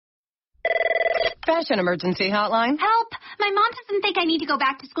Fashion emergency hotline. Help! My mom doesn't think I need to go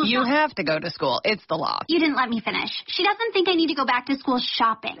back to school. You have to go to school. It's the law. You didn't let me finish. She doesn't think I need to go back to school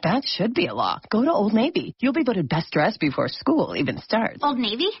shopping. That should be a law. Go to Old Navy. You'll be voted best dressed before school even starts. Old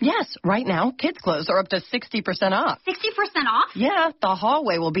Navy? Yes, right now, kids' clothes are up to 60% off. 60% off? Yeah, the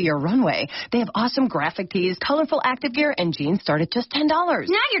hallway will be your runway. They have awesome graphic tees, colorful active gear, and jeans start at just $10. Now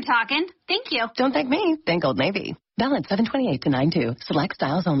you're talking. Thank you. Don't thank me. Thank Old Navy. Balance 728 to 92. Select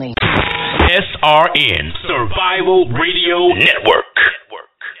styles only. SRN Survival Radio Network.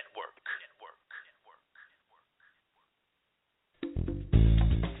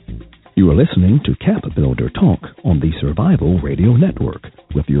 You are listening to CAPBuilder Talk on the Survival Radio Network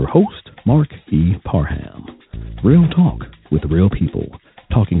with your host, Marc E. Parham. Real talk with real people,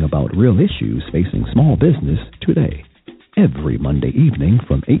 talking about real issues facing small business today. Every Monday evening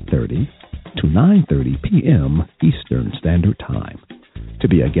from 8:30 to 9:30 p.m. Eastern Standard Time. To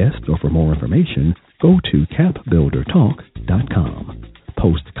be a guest or for more information, go to CAPBuilderTalk.com.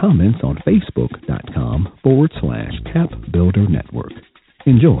 Post comments on Facebook.com/CAPBuilder Network.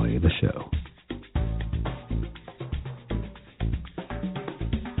 Enjoy the show.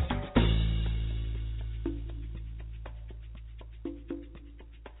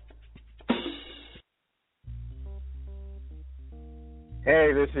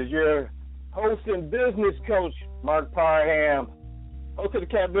 Hey, this is your host and business coach, Marc Parham, host of the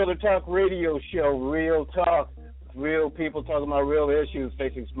CAPBuilder Talk radio show, Real Talk, real people talking about real issues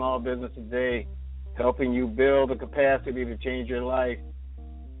facing small business today, helping you build the capacity to change your life.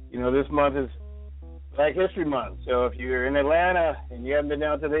 You know, this month is Black History Month, so if you're in Atlanta and you haven't been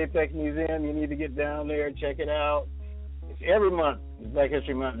down to the Apex Museum, you need to get down there and check it out. It's every month is Black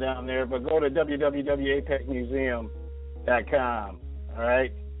History Month down there, but go to www.apexmuseum.com. All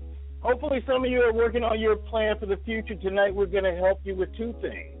right. Hopefully some of you are working on your plan for the future. Tonight we're going to help you with two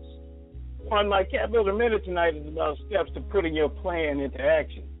things. One, my CAPBuilder Minute tonight is about steps to putting your plan into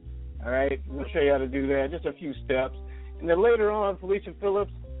action. All right. We'll show you how to do that, just a few steps. And then later on, Felicia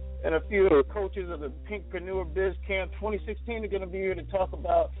Phillips and a few of the coaches of the PINKpreneur Biz Camp 2016 are going to be here to talk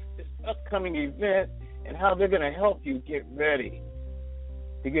about this upcoming event and how they're going to help you get ready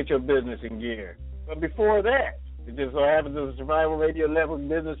to get your business in gear. But before that, it just so happens as the Survival Radio Network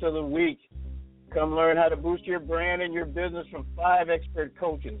Business of the Week. Come learn how to boost your brand and your business from 5 expert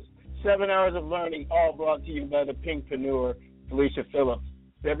coaches. 7 hours of learning, all brought to you by the PINKpreneur, Felicia Phillips.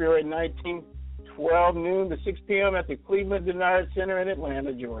 February 19th, 12 noon to 6 p.m. at the Cleveland Denard Center in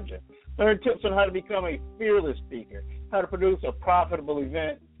Atlanta, Georgia. Learn tips on how to become a fearless speaker, how to produce a profitable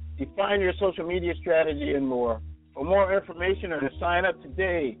event, define your social media strategy, and more. For more information or to sign up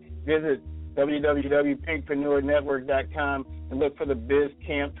today, visit www.PINKpreneur Network.com and look for the Biz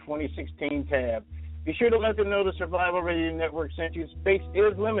Camp 2016 tab. Be sure to let them know the Survival Radio Network sent you. Space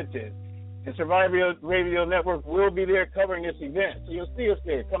is limited, and Survival Radio Network will be there covering this event. So you'll see us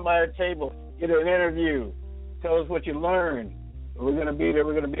there. Come by our table, get an interview, tell us what you learned. We're going to be there.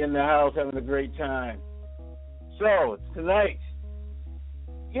 We're going to be in the house having a great time. So tonight,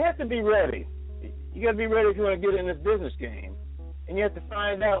 you have to be ready. You got to be ready if you want to get in this business game. And you have to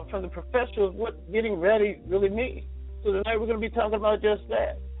find out from the professionals what getting ready really means. So tonight we're going to be talking about just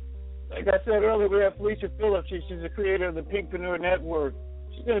that. Like I said earlier, we have Felicia Phillips. She's the creator of the PINKpreneur Network.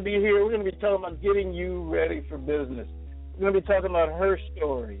 She's going to be here. We're going to be talking about getting you ready for business. We're going to be talking about her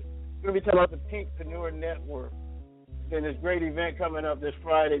story. We're going to be talking about the PINKpreneur Network. Then this great event coming up this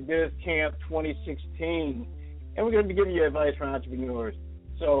Friday, Biz Camp 2016. And we're going to be giving you advice for entrepreneurs.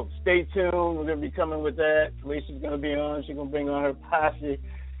 So stay tuned. We're going to be coming with that. Felicia's going to be on. She's going to bring on her posse,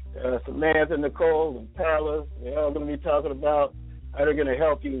 Samantha, Nicole, and Carla. They're all going to be talking about how they're going to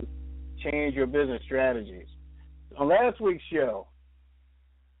help you change your business strategies. On last week's show,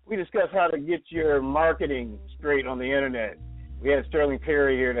 we discussed how to get your marketing straight on the internet. We had Sterling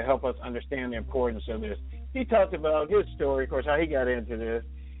Perry here to help us understand the importance of this. He talked about his story, of course, how he got into this.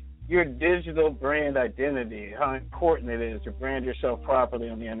 Your digital brand identity, how important it is to brand yourself properly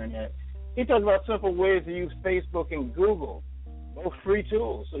on the internet. He talked about simple ways to use Facebook and Google, both free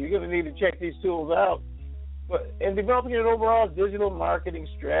tools. So you're going to need to check these tools out. And developing an overall digital marketing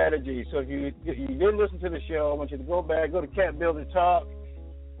strategy. So if you didn't listen to the show, I want you to go back, go to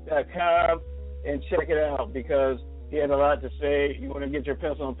CAPBuilderTalk.com and check it out because he had a lot to say. You want to get your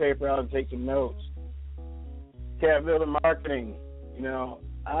pencil and paper out and take some notes. CAPBuilder Marketing, you know,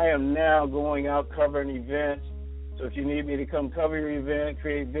 I am now going out covering events. So if you need me to come cover your event,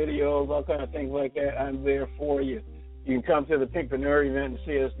 create videos, all kind of things like that, I'm there for you. You can come to the PINKpreneur event and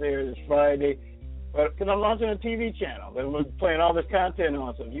see us there this Friday. But because I'm launching a TV channel that we're playing all this content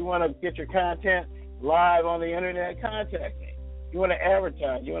on. So if you want to get your content live on the internet, contact me. You want to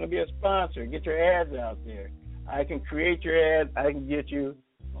advertise. You want to be a sponsor. Get your ads out there. I can create your ad. I can get you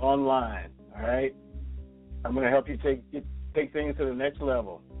online, all right? I'm going to help you take things to the next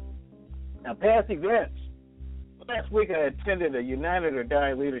level. Now, past events. Last week I attended a United or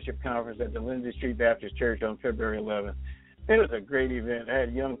Die Leadership Conference at the Lindsay Street Baptist Church on February 11th. It was a great event. I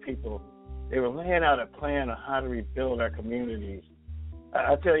had young people. They were laying out a plan on how to rebuild our communities.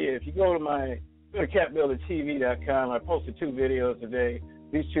 I tell you, if you go to CAPBuilderTV.com, I posted 2 videos today.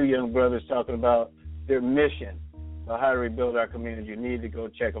 These 2 young brothers talking about their mission about how to rebuild our community. You need to go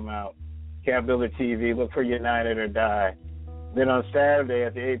check them out. CAPBuilder TV, look for United or Die. Then on Saturday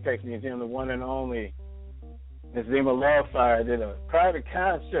at the Apex Museum, the one and only Ms. Zima Lawfire did a private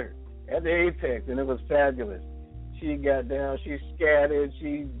concert at the Apex, and it was fabulous. She got down, she scattered,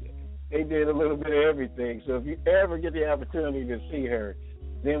 they did a little bit of everything. So if you ever get the opportunity to see her,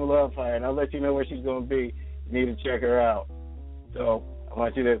 Zima Lawfire, and I'll let you know where she's going to be, you need to check her out. So I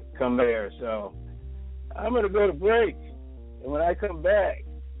want you to come there. So I'm going to go to break, and when I come back,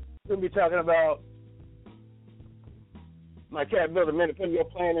 we're going to be talking about my Cat Builder Minute, putting your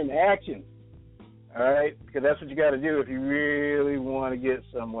plan into action. All right, because that's what you got to do if you really want to get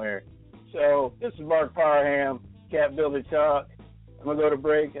somewhere. So this is Marc Parham, CAPBuilder Talk. I'm going to go to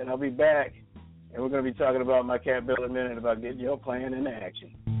break, and I'll be back, and we're going to be talking about my CAPBuilder Minute, about getting your plan into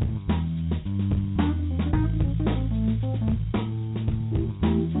action.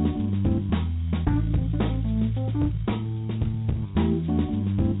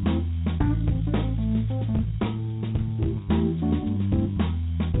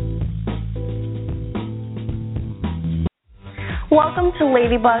 Welcome to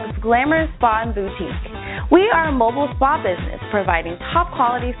Ladybug's Glamorous Spa and Boutique. We are a mobile spa business providing top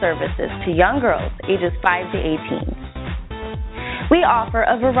quality services to young girls ages 5 to 18. We offer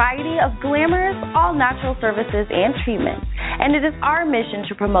a variety of glamorous, all-natural services and treatments, and it is our mission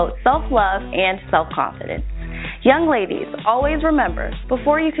to promote self-love and self-confidence. Young ladies, always remember,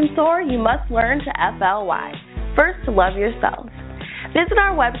 before you can soar, you must learn to FLY. First, love yourselves. Visit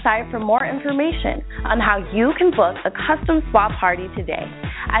our website for more information on how you can book a custom spa party today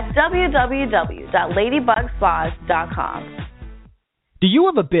at www.ladybugspas.com. Do you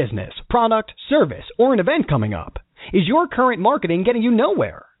have a business, product, service, or an event coming up? Is your current marketing getting you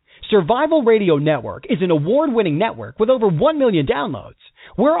nowhere? Survival Radio Network is an award-winning network with over 1 million downloads.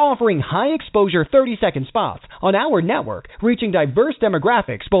 We're offering high-exposure 30-second spots on our network, reaching diverse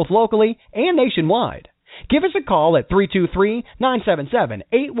demographics both locally and nationwide. Give us a call at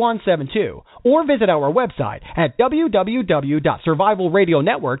 323-977-8172 or visit our website at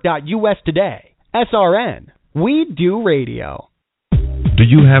www.survivalradionetwork.us today. SRN. We do radio. Do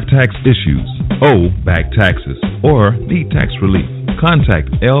you have tax issues, owe back taxes, or need tax relief? Contact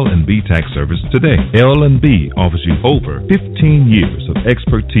L&B Tax Service today. L&B offers you over 15 years of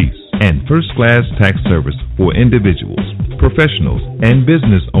expertise and first-class tax service for individuals, professionals, and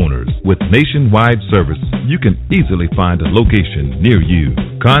business owners. With nationwide service, you can easily find a location near you.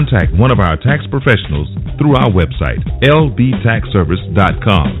 Contact one of our tax professionals through our website,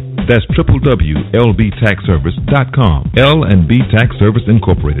 lbtaxservice.com. That's www.lbtaxservice.com. L&B Tax Service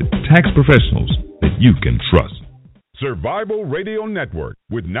Incorporated. Tax professionals that you can trust. Survival Radio Network,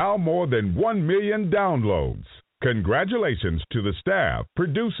 with now more than 1 million downloads. Congratulations to the staff,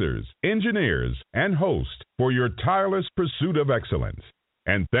 producers, engineers, and hosts for your tireless pursuit of excellence.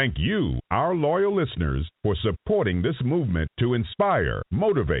 And thank you, our loyal listeners, for supporting this movement to inspire,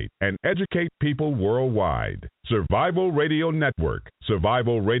 motivate, and educate people worldwide. Survival Radio Network,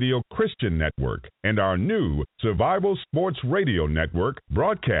 Survival Radio Christian Network, and our new Survival Sports Radio Network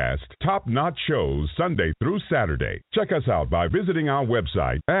broadcast top-notch shows Sunday through Saturday. Check us out by visiting our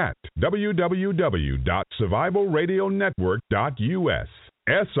website at www.survivalradionetwork.us.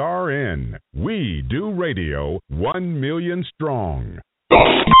 SRN, we do radio 1 million strong.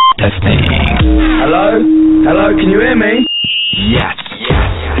 Testing. Hello? Hello, can you hear me? Yes.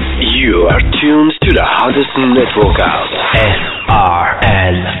 You are tuned to the hottest network out.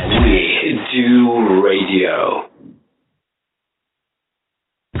 SRN. We do radio.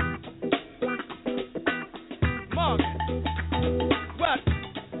 Marc, what?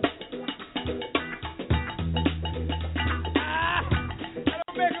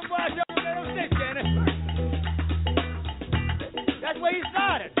 Don't make him wash up with them sticks, Danny. That's where he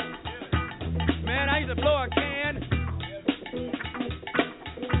started. Man, I used to blow a can.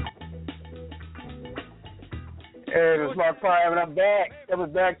 Hey, this is Marc Parham, and I'm back.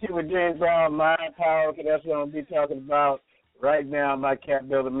 Coming back to you with James Brown, Mind Power, because that's what I'm going to be talking about right now in my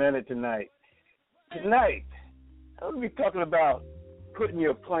CAPBuilder Minute tonight. Tonight, I'm going to be talking about putting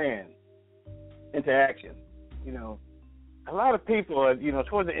your plan into action. You know, a lot of people,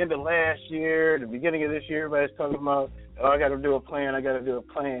 towards the end of last year, the beginning of this year, everybody's talking about, I got to do a plan,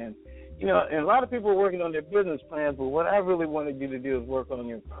 and a lot of people are working on their business plans, but what I really wanted you to do is work on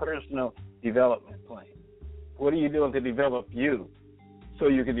your personal development plan. What are you doing to develop you so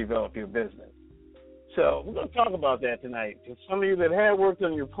you can develop your business? So we're going to talk about that tonight. For some of you that have worked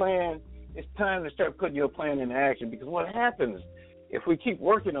on your plan, it's time to start putting your plan into action, because what happens if we keep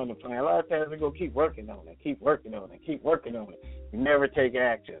working on the plan, a lot of times we go keep working on it. You never take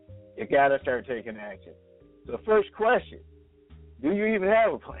action. You got to start taking action. So the first question, do you even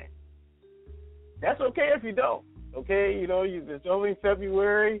have a plan? That's okay if you don't, okay? It's only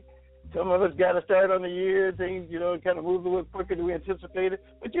February. Some of us got to start on the year. Things, kind of move a little quicker than we anticipated.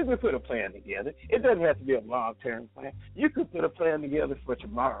 But you can put a plan together. It doesn't have to be a long-term plan. You could put a plan together for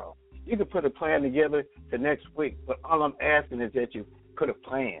tomorrow. You could put a plan together for next week. But all I'm asking is that you put a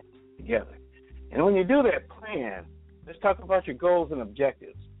plan together. And when you do that plan, let's talk about your goals and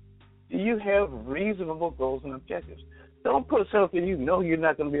objectives. Do you have reasonable goals and objectives? Don't put something you're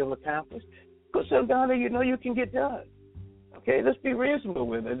not going to be able to accomplish. Put something down that you can get done. Okay, let's be reasonable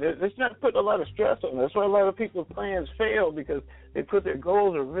with it. Let's not put a lot of stress on it. That's why a lot of people's plans fail, because they put their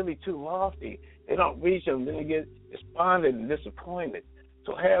goals are really too lofty. They don't reach them. Then they get despondent and disappointed.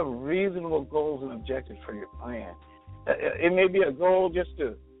 So have reasonable goals and objectives for your plan. It may be a goal just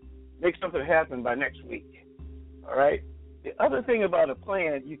to make something happen by next week. All right? The other thing about a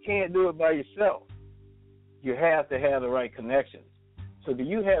plan, you can't do it by yourself. You have to have the right connections. So do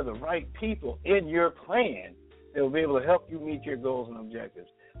you have the right people in your plan that will be able to help you meet your goals and objectives?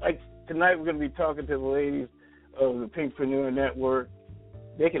 Like tonight we're going to be talking to the ladies of the PINKpreneur Network.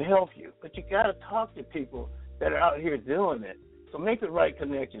 They can help you, but you got to talk to people that are out here doing it. So make the right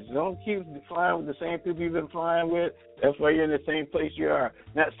connections. Don't keep flying with the same people you've been flying with. That's why you're in the same place you are.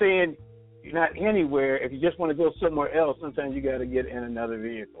 Not saying you're not anywhere. If you just want to go somewhere else, sometimes you got to get in another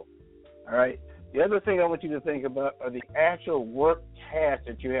vehicle. All right? The other thing I want you to think about are the actual work tasks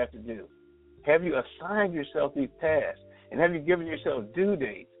that you have to do. Have you assigned yourself these tasks? And have you given yourself due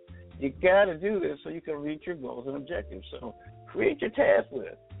dates? You got to do this so you can reach your goals and objectives. So create your task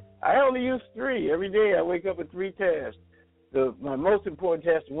list. I only use 3. Every day I wake up with 3 tasks. My most important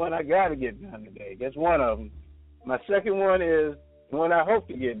task is one I got to get done today. That's one of them. My second one is the one I hope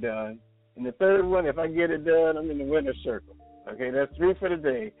to get done. And the third one, if I get it done, I'm in the winner's circle. Okay, that's 3 for the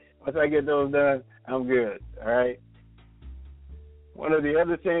day. Once I get those done, I'm good. All right? One of the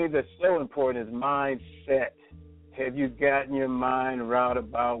other things that's so important is mindset. Have you gotten your mind right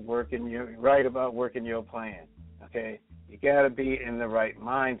about working your plan? Okay? You got to be in the right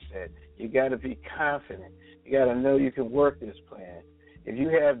mindset. You got to be confident. You got to know you can work this plan. If you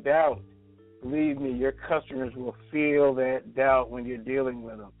have doubt, believe me, your customers will feel that doubt when you're dealing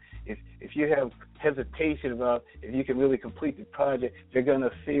with them. If you have hesitation about if you can really complete the project, they're going to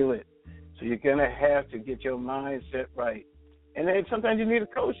feel it. So you're going to have to get your mindset right. And then sometimes you need a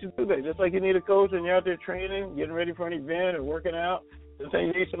coach to do that. Just like you need a coach when you're out there training, getting ready for an event or working out,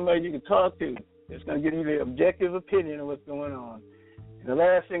 sometimes you need somebody you can talk to. It's going to give you the objective opinion of what's going on. And the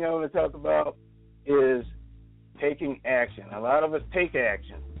last thing I want to talk about is taking action. A lot of us take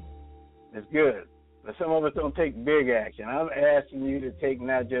action. That's good. But some of us don't take big action. I'm asking you to take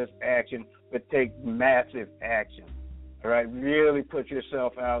not just action, but take massive action. All right? Really put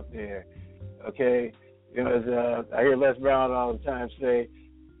yourself out there. Okay? As I hear Les Brown all the time say,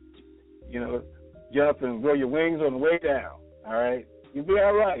 jump and grow your wings on the way down. All right? You'll be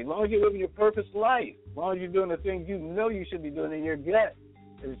all right. As long as you're living your purpose life, as long as you're doing the things you know you should be doing in your gut,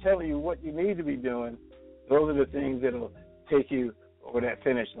 and telling you what you need to be doing, those are the things that will take you over that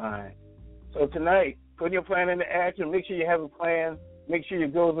finish line. So tonight, put your plan into action. Make sure you have a plan. Make sure your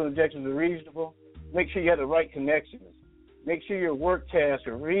goals and objectives are reasonable. Make sure you have the right connections. Make sure your work tasks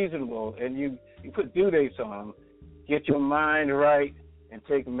are reasonable and you put due dates on them. Get your mind right and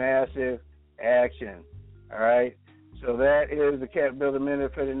take massive action. All right? So that is the CAPBuilder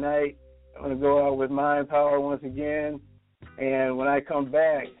Minute for tonight. I'm going to go out with mind power once again. And when I come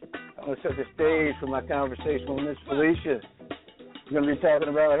back, I'm going to set the stage for my conversation with Miss Felicia. We're going to be talking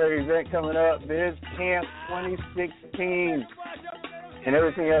about her event coming up, Biz Camp 2016, and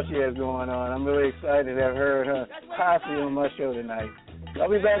everything else she has going on. I'm really excited to have her and her posse on my show tonight. I'll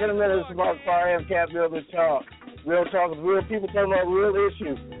be back in a minute. This is Marc, Parham, CAPBuilder Talk. Real talk with real people talking about real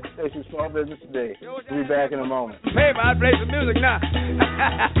issues facing small business today. We'll be back in a moment. Hey, I'll play some music now.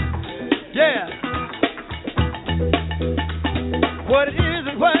 Yeah. What it is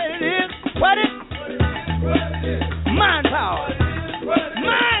and what it is. What it is. Mind power.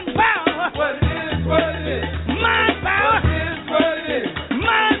 Mind power. What it is, what it is. Mind power. What it is, what it is.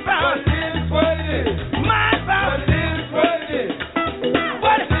 Mind power. What it is, what it is. Mind power. What it is, what it is.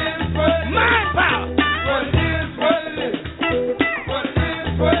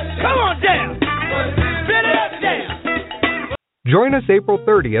 Join us April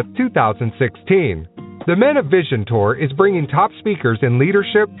 30th, 2016. The Men of Vision Tour is bringing top speakers in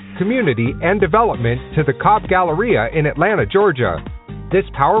leadership, community, and development to the Cobb Galleria in Atlanta, Georgia. This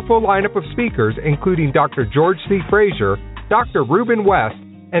powerful lineup of speakers, including Dr. George C. Frazier, Dr. Reuben West,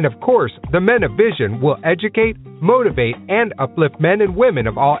 and of course, the Men of Vision, will educate, motivate, and uplift men and women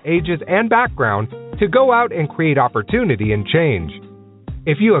of all ages and backgrounds to go out and create opportunity and change.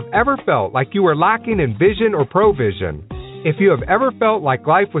 If you have ever felt like you were lacking in vision or provision, if you have ever felt like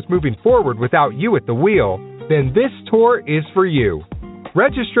life was moving forward without you at the wheel, then this tour is for you.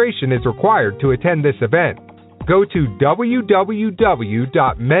 Registration is required to attend this event. Go to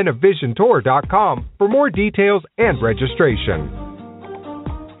www.menofvisiontour.com for more details and registration.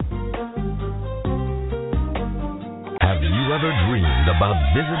 Have you ever dreamed about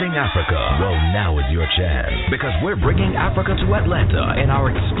visiting Africa? Well, now is your chance, because we're bringing Africa to Atlanta in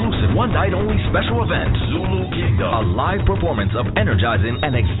our exclusive one-night-only special event, Zulu Kingdom, a live performance of energizing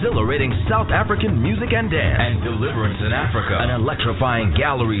and exhilarating South African music and dance, and Deliverance in Africa, an electrifying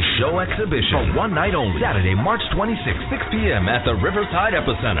gallery show exhibition for one night only, Saturday, March 26th, 6 p.m. at the Riverside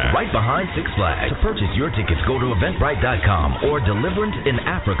Epicenter, right behind Six Flags. To purchase your tickets, go to eventbrite.com or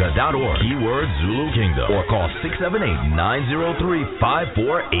deliveranceinaafrica.org, keyword Zulu Kingdom, or call 678-903-5480.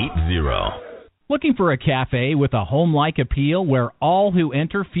 Looking for a cafe with a home-like appeal where all who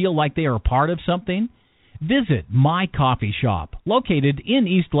enter feel like they are part of something? Visit My Coffee Shop, located in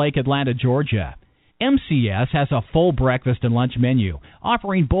Eastlake, Atlanta, Georgia. MCS has a full breakfast and lunch menu,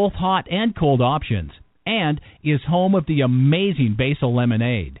 offering both hot and cold options, and is home of the amazing basil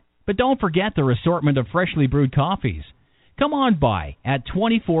lemonade. But don't forget their assortment of freshly brewed coffees. Come on by at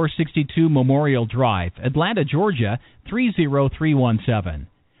 2462 Memorial Drive, Atlanta, Georgia, 30317.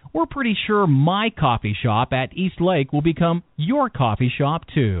 We're pretty sure My Coffee Shop at Eastlake will become your coffee shop,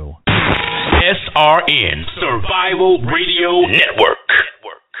 too. SRN, Survival Radio Network.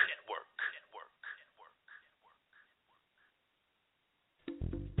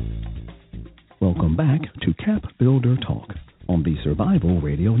 Welcome back to CAPBuilder Talk on the Survival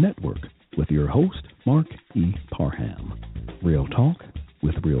Radio Network with your host, Marc E. Parham. Real talk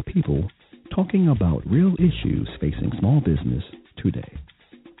with real people talking about real issues facing small business today.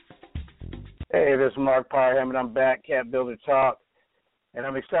 Hey, this is Marc Parham, and I'm back, CAPBuilder Talk. And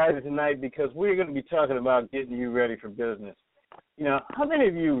I'm excited tonight because we're going to be talking about getting you ready for business. You know, how many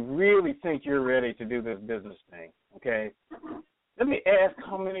of you really think you're ready to do this business thing, okay? Let me ask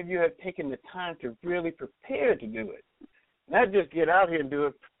how many of you have taken the time to really prepare to do it. Not just get out here and do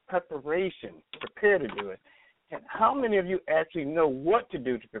it, preparation, prepare to do it. And how many of you actually know what to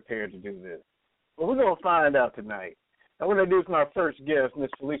do to prepare to do this? Well, we're going to find out tonight. I want to introduce my first guest, Ms.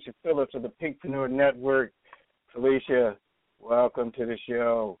 Felicia Phillips of the PINKpreneur Network. Felicia, welcome to the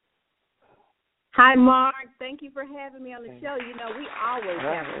show. Hi, Mark. Thank you for having me on the show. You know, we always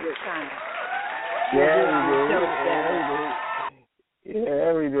have a good time.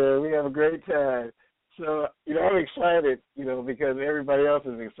 Yeah, we do. We have a great time. So, you know, I'm excited, you know, because everybody else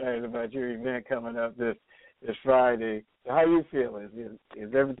is excited about your event coming up this Friday. So how you feeling?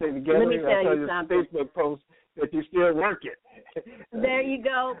 Is everything together? Let me tell you something. Facebook post that you still working. There you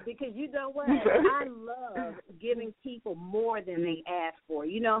go, because you know what? I love giving people more than they ask for.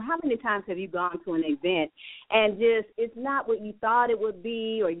 You know, how many times have you gone to an event and just it's not what you thought it would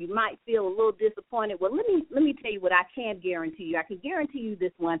be, or you might feel a little disappointed? Well, let me tell you what I can guarantee you. I can guarantee you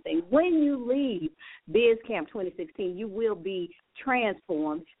this one thing. When you leave BizCamp 2016, you will be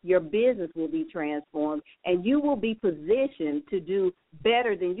transformed, your business will be transformed, and you will be positioned to do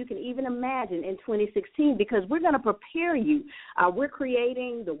better than you can even imagine in 2016, because we're going to prepare you. We're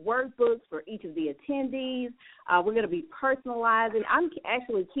creating the workbooks for each of the attendees. We're going to be personalizing. I'm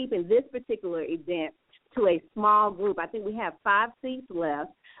actually keeping this particular event to a small group. I think we have 5 seats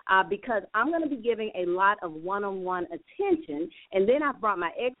left because I'm going to be giving a lot of one-on-one attention, and then I've brought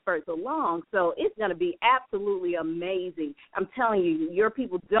my experts along, so it's going to be absolutely amazing. I'm telling you, your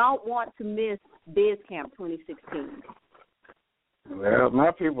people don't want to miss BizCamp 2016. Well,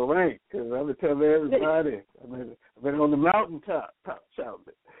 my people ain't, because I'm going to tell everybody, I've been on the mountaintop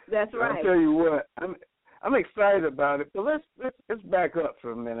shouting. That's right. I'll tell you what, I'm excited about it, but let's back up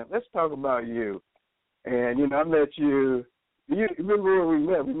for a minute. Let's talk about you. And, you know, I met you remember where we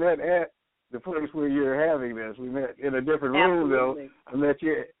met? We met at the place where you're having this. We met in a different room, though. I met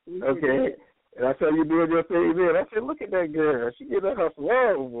you, okay, and I saw you doing your thing there. I said, look at that girl. She get her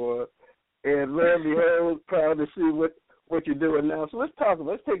flow, boy. And lo and behold, proud to see what you're doing now. So let's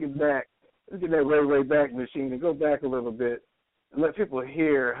take it back. Let's get that way back machine and go back a little bit and let people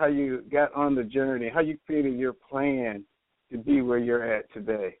hear how you got on the journey, how you created your plan to be where you're at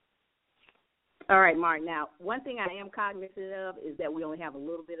today. All right, Mark. Now, one thing I am cognizant of is that we only have a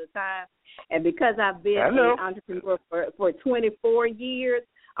little bit of time. And because I've been an entrepreneur for 24 years,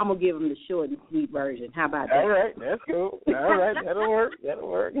 I'm going to give them the short and sweet version. How about that? All right, that's cool. All right, that'll work.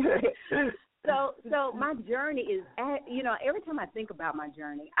 So my journey is, every time I think about my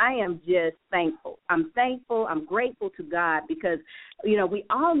journey, I am just thankful. I'm thankful. I'm grateful to God because, we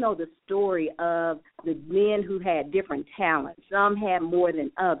all know the story of the men who had different talents. Some had more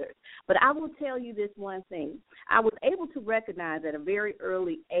than others. But I will tell you this one thing. I was able to recognize at a very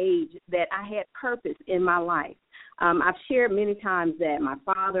early age that I had purpose in my life. I've shared many times that my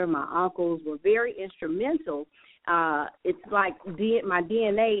father, my uncles were very instrumental. It's like my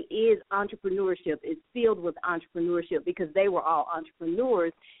DNA is entrepreneurship. It's filled with entrepreneurship because they were all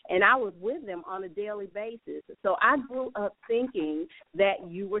entrepreneurs, and I was with them on a daily basis. So I grew up thinking that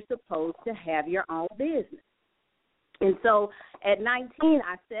you were supposed to have your own business. And so at 19,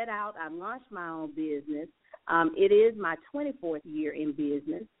 I set out, I launched my own business. It is my 24th year in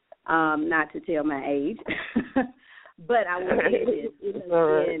business, not to tell my age, but I will say this.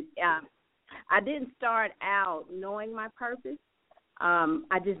 I didn't start out knowing my purpose.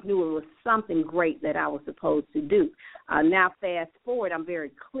 I just knew it was something great that I was supposed to do. Now, fast forward, I'm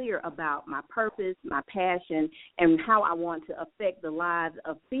very clear about my purpose, my passion, and how I want to affect the lives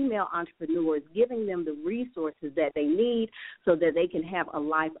of female entrepreneurs, giving them the resources that they need so that they can have a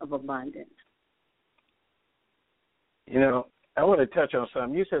life of abundance. I want to touch on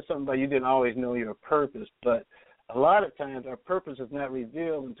something. You said something about you didn't always know your purpose, but a lot of times our purpose is not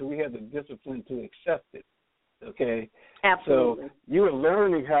revealed until we have the discipline to accept it, okay? Absolutely. So you were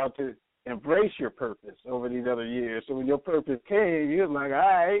learning how to embrace your purpose over these other years. So when your purpose came, you were like, all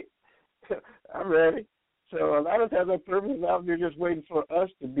right, I'm ready. So a lot of times our purpose is out there just waiting for us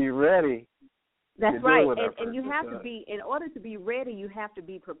to be ready. That's right. And you have to be, in order to be ready, you have to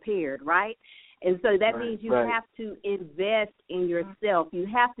be prepared, right? And so that means you have to invest in yourself. You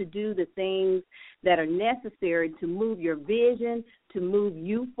have to do the things that are necessary to move your vision, to move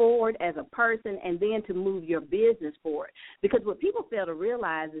you forward as a person, and then to move your business forward. Because what people fail to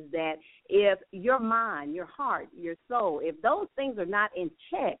realize is that if your mind, your heart, your soul, if those things are not in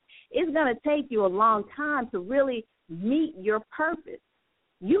check, it's going to take you a long time to really meet your purpose.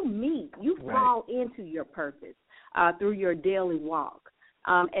 You fall into your purpose through your daily walk.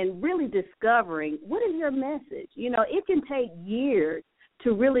 And really discovering what is your message. It can take years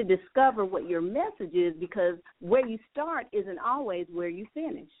to really discover what your message is because where you start isn't always where you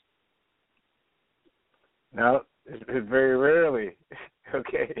finish. No, it's very rarely.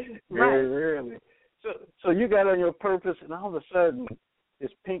 Okay, very rarely. So you got on your purpose, and all of a sudden, this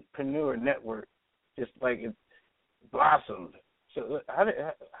PINKpreneur Network, just like it blossomed. So how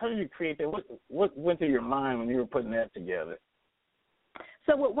did you create that? What went through your mind when you were putting that together?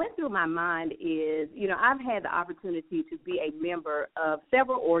 So what went through my mind is, I've had the opportunity to be a member of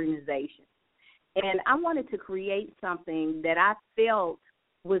several organizations, and I wanted to create something that I felt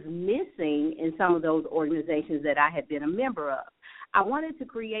was missing in some of those organizations that I had been a member of. I wanted to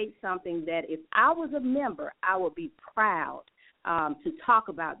create something that if I was a member, I would be proud to talk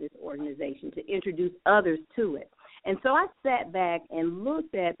about this organization, to introduce others to it. And so I sat back and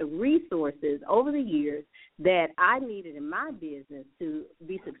looked at the resources over the years that I needed in my business to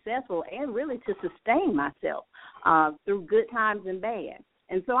be successful and really to sustain myself through good times and bad.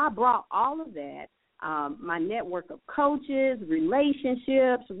 And so I brought all of that, my network of coaches,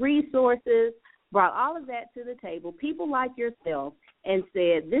 relationships, resources, brought all of that to the table, people like yourself, and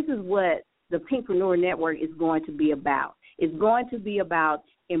said, this is what the PINKpreneur Network is going to be about. It's going to be about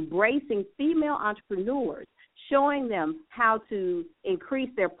embracing female entrepreneurs, showing them how to increase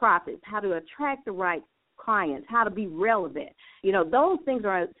their profits, how to attract the right clients, how to be relevant. Those things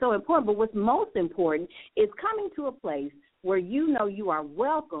are so important, but what's most important is coming to a place where you are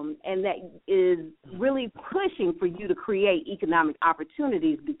welcome and that is really pushing for you to create economic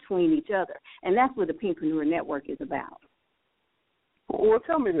opportunities between each other. And that's what the PINKpreneur Network is about. Well,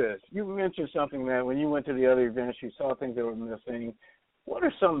 tell me this. You mentioned something that when you went to the other events, you saw things that were missing. What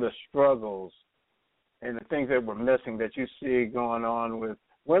are some of the struggles and the things that were missing that you see going on with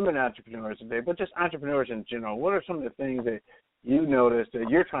women entrepreneurs today, but just entrepreneurs in general? What are some of the things that you noticed that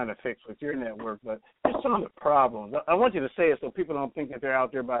you're trying to fix with your network, but just some of the problems? I want you to say it so people don't think that they're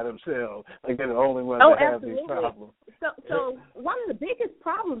out there by themselves, like they're the only ones that have these problems. So one of the biggest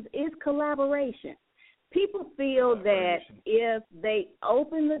problems is collaboration. People feel that if they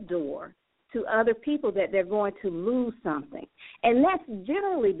open the door to other people that they're going to lose something. And that's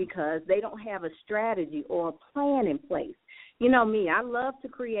generally because they don't have a strategy or a plan in place. You know me, I love to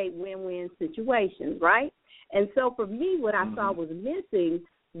create win-win situations, right? And so for me, what I saw was missing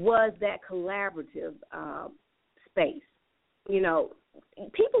was that collaborative space. You know,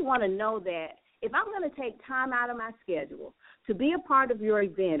 people want to know that if I'm going to take time out of my schedule to be a part of your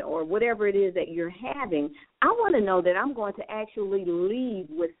event or whatever it is that you're having, I want to know that I'm going to actually leave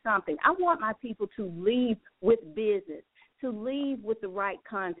with something. I want my people to leave with business, to leave with the right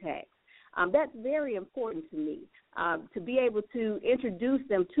contacts. That's very important to me, to be able to introduce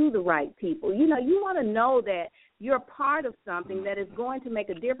them to the right people. You know, you want to know that you're a part of something that is going to make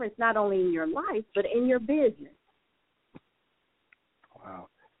a difference not only in your life but in your business. Wow.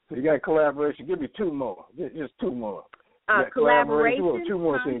 So you got collaboration. Give me two more. Just two more. Collaboration, two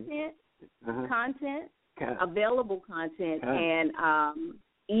more content, things. content, available content, and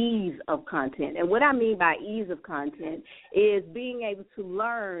ease of content. And what I mean by ease of content is being able to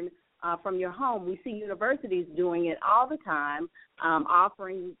learn from your home. We see universities doing it all the time,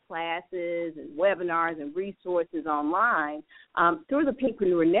 offering classes and webinars and resources online. Through the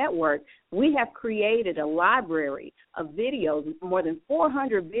PINKpreneur Network, we have created a library of videos, more than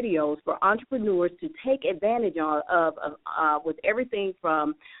 400 videos for entrepreneurs to take advantage of with everything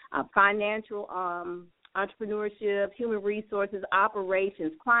from financial entrepreneurship, human resources,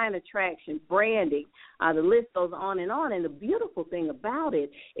 operations, client attraction, branding. The list goes on. And the beautiful thing about it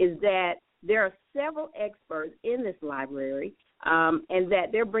is that there are several experts in this library, and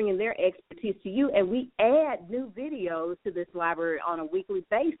that they're bringing their expertise to you, and we add new videos to this library on a weekly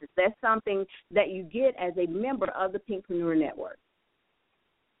basis. That's something that you get as a member of the PINKpreneur Network.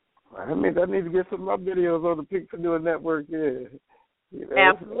 I mean, I need to get some of my videos on the PINKpreneur Network. Yeah. You know,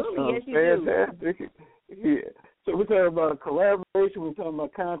 absolutely, yes, you fantastic. Do. Yeah. So we're talking about collaboration, we're talking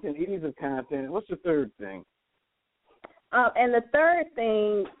about content, ease of content. What's the third thing? And the third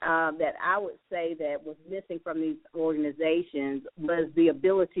thing that I would say that was missing from these organizations was the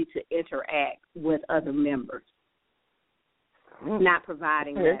ability to interact with other members, not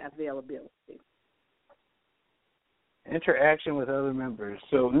providing that availability. Interaction with other members.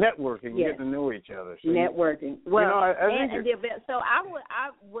 So networking, you get to know each other. So networking. Well, you know,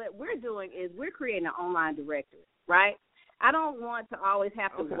 what we're doing is we're creating an online directory, right? I don't want to always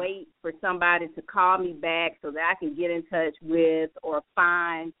have to wait for somebody to call me back so that I can get in touch with or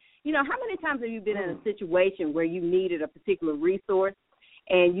find. You know, how many times have you been in a situation where you needed a particular resource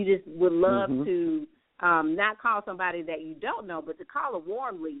and you just would love to not call somebody that you don't know, but to call a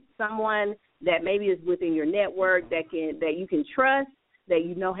warm lead, someone that maybe is within your network that you can trust, that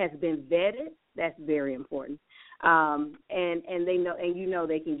you know has been vetted? That's very important. And they know, and you know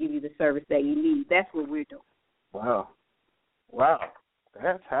they can give you the service that you need. That's what we're doing. Wow,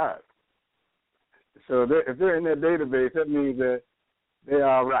 that's hot. So if they're in that database, that means that they're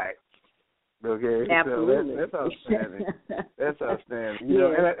all right. Okay, absolutely. So that's outstanding. That's outstanding. You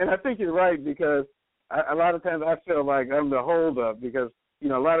know, and I think you're right, because a lot of times I feel like I'm the holdup, because you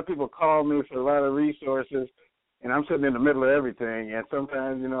know a lot of people call me for a lot of resources, and I'm sitting in the middle of everything. And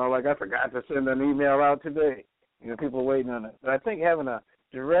sometimes, you know, like I forgot to send an email out today. You know, people waiting on it. But I think having a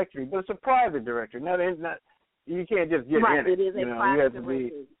directory, but it's a private directory, not. You can't just get in it. It is a private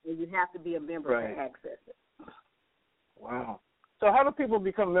directory. You have to be a member to access it. Wow. So how do people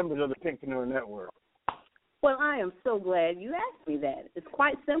become members of the PINKpreneur Network? Well, I am so glad you asked me that. It's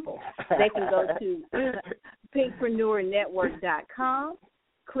quite simple. They can go to PINKpreneur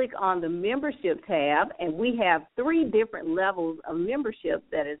click on the membership tab, and we have 3 different levels of membership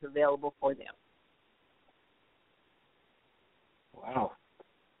that is available for them. Wow.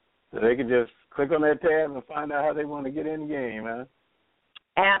 So they can just click on that tab and find out how they want to get in the game, huh?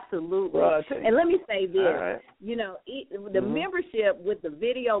 Absolutely. Well, and let me say this. Right. You know, the membership with the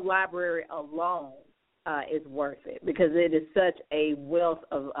video library alone is worth it, because it is such a wealth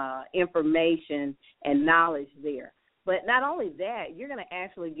of information and knowledge there. But not only that, you're going to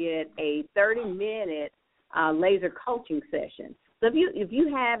actually get a 30-minute laser coaching session. So if you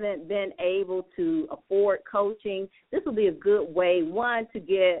haven't been able to afford coaching, this will be a good way, 1, to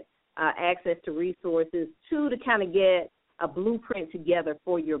get access to resources, 2, to kind of get a blueprint together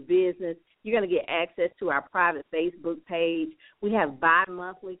for your business. You're going to get access to our private Facebook page. We have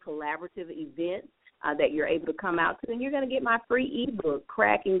bi-monthly collaborative events that you're able to come out to, and you're going to get my free ebook,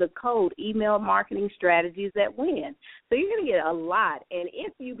 Cracking the Code, Email Marketing Strategies That Win. So you're going to get a lot. And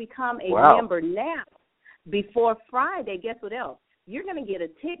if you become a member now, before Friday, guess what else? You're going to get a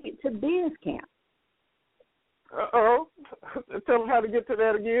ticket to Biz Camp. Uh-oh. Tell them how to get to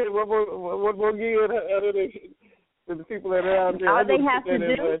that again. What more again? To the people that are out there. All they have to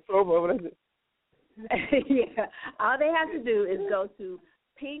do, all they have to do is go to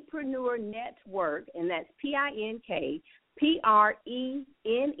PINKpreneur Network, and that's PINKpreneur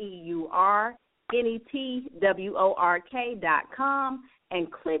Network.com,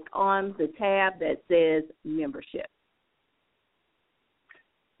 and click on the tab that says membership.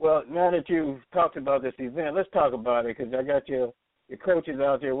 Well, now that you've talked about this event, let's talk about it, because I got your coaches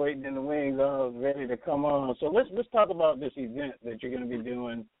out there waiting in the wings, all ready to come on. So let's talk about this event that you're going to be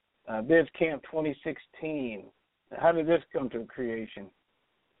doing, Biz Camp 2016. How did this come to creation?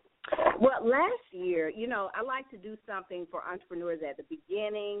 Well, last year, I like to do something for entrepreneurs at the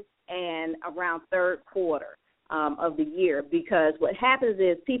beginning and around third quarter of the year, because what happens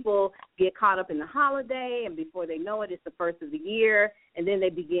is people get caught up in the holiday, and before they know it, it's the first of the year, and then they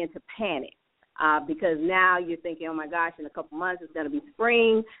begin to panic. Because now you're thinking, oh, my gosh, in a couple months it's going to be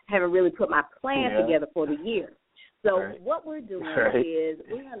spring. I haven't really put my plan together for the year. So what we're doing is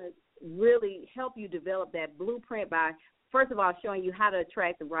we're going to really help you develop that blueprint by, first of all, showing you how to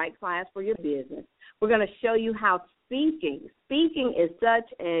attract the right clients for your business. We're going to show you how speaking is such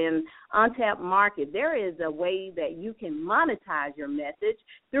an untapped market. There is a way that you can monetize your message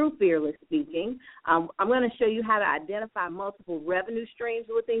through fearless speaking. I'm going to show you how to identify multiple revenue streams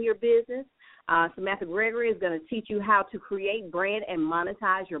within your business. Samantha Gregory is going to teach you how to create, brand, and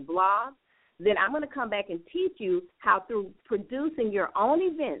monetize your blog. Then I'm going to come back and teach you how through producing your own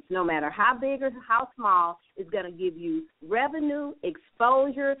events, no matter how big or how small, is going to give you revenue,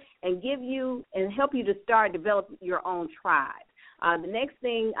 exposure, and help you to start developing your own tribe. The next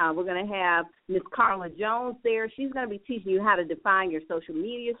thing, we're going to have Ms. Carla Jones there. She's going to be teaching you how to define your social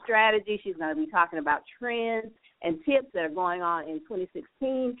media strategy. She's going to be talking about trends and tips that are going on in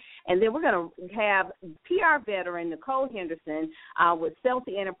 2016. And then we're going to have PR veteran Nicole Henderson with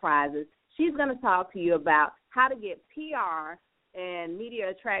Celti Enterprises. She's going to talk to you about how to get PR and media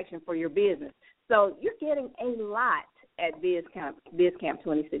attraction for your business. So you're getting a lot at BizCamp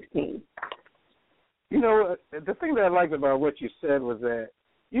 2016. You know, the thing that I liked about what you said was that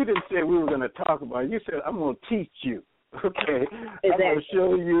you didn't say we were going to talk about it. You said, I'm going to teach you, okay? Exactly. I'm going to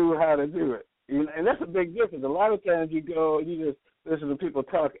show you how to do it. And that's a big difference. A lot of times you go and you just listen to people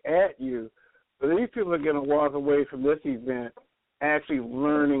talk at you, but these people are going to walk away from this event actually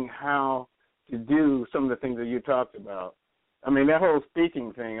learning how to do some of the things that you talked about. I mean, that whole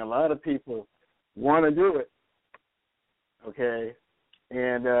speaking thing, a lot of people want to do it, okay,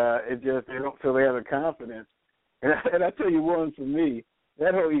 and it just, they don't feel they have the confidence. And I tell you one, for me,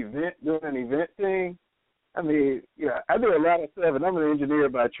 that whole event, doing an event thing, I mean, I do a lot of stuff, and I'm an engineer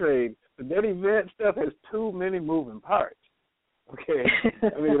by trade, but that event stuff has too many moving parts. Okay,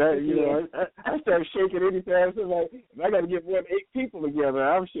 I mean, I start shaking anytime. So like, if I got to get 8 people together,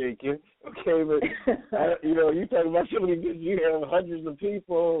 I'm shaking. Okay, but you talk about some of these, you have hundreds of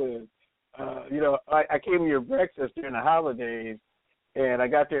people, and I came to your breakfast during the holidays, and I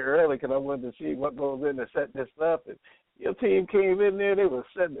got there early because I wanted to see what goes in to set this up. And your team came in there; they were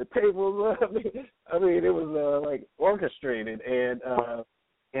setting the tables up. I mean, it was like orchestrated, and I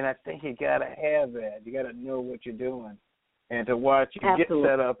think you got to have that. You got to know what you're doing. And to watch you Absolutely.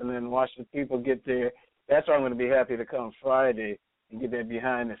 Get set up and then watch the people get there, that's why I'm going to be happy to come Friday and get that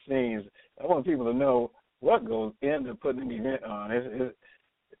behind the scenes. I want people to know what goes into putting an event on. It's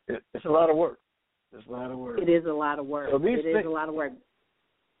a lot of work. It's a lot of work. It is a lot of work. So a lot of work.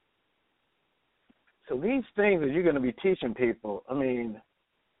 So these things that you're going to be teaching people, I mean,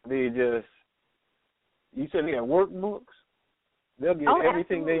 you said they got workbooks? They'll get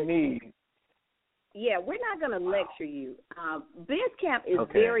everything they need. Yeah, we're not going to lecture you. BizCamp is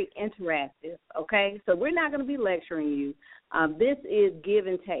very interactive, okay? So we're not going to be lecturing you. This is give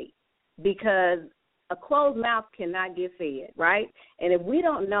and take, because a closed mouth cannot get fed, right? And if we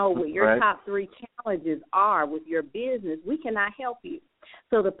don't know what your top 3 challenges are with your business, we cannot help you.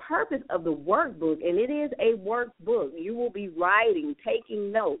 So the purpose of the workbook, and it is a workbook, you will be writing,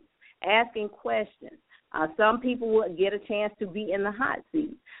 taking notes, asking questions. Some people will get a chance to be in the hot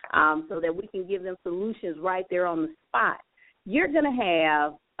seat so that we can give them solutions right there on the spot. You're going to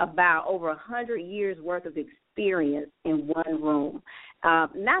have about over 100 years' worth of experience in one room.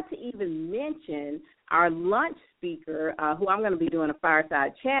 Not to even mention our lunch speaker, who I'm going to be doing a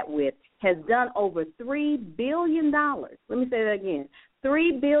fireside chat with, has done over $3 billion. Let me say that again,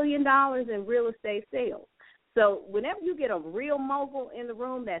 $3 billion in real estate sales. So whenever you get a real mogul in the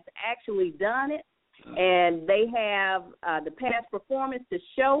room that's actually done it, and they have the past performance to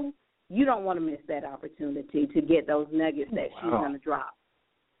show, you don't want to miss that opportunity to get those nuggets that she's going to drop.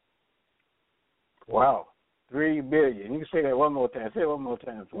 Wow. $3 billion. You can say that one more time. Say it one more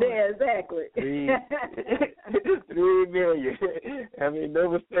time for me. Yeah, exactly. $3 billion. I mean, no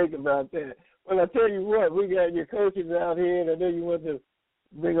mistake about that. Well, I tell you what, we got your coaches out here, and I know you want to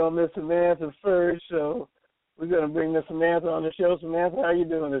bring on Miss Samantha first, so we're going to bring Miss Samantha on the show. Samantha, how you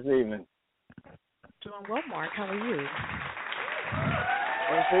doing this evening? Doing well, Mark. How are you?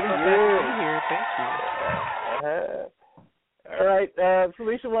 That's pretty glad good. to be here. Thank you. All right,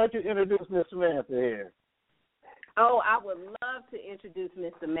 Felicia, why don't you introduce Miss Samantha here? Oh, I would love to introduce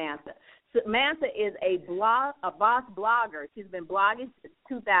Miss Samantha. Samantha is a boss blogger. She's been blogging since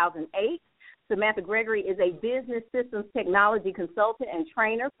 2008. Samantha Gregory is a business systems technology consultant and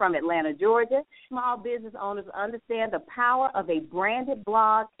trainer from Atlanta, Georgia. Small business owners understand the power of a branded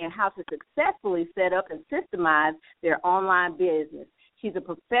blog and how to successfully set up and systemize their online business. She's a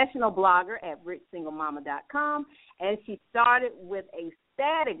professional blogger at richsinglemama.com, and she started with a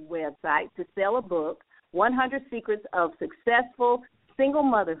static website to sell a book, 100 Secrets of Successful Single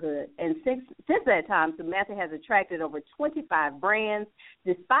Motherhood. And since that time, Samantha has attracted over 25 brands,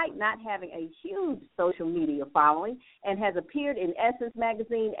 despite not having a huge social media following, and has appeared in Essence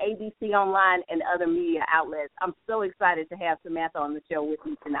Magazine, ABC Online, and other media outlets. I'm so excited to have Samantha on the show with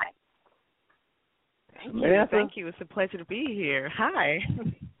me tonight. Thank you. It's a pleasure to be here. Hi.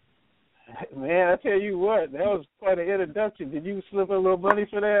 Man, I tell you what, that was quite an introduction. Did you slip a little money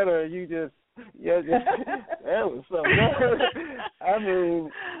for that, or you just... Yeah, that was something. I mean,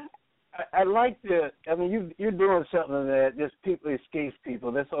 I like to. I mean, you're doing something that just people escapes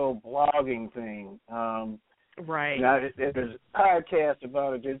people. This whole blogging thing. Right. Now, there's podcasts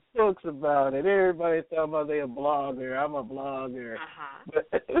about it. There's books about it. Everybody's talking about they're a blogger. I'm a blogger. But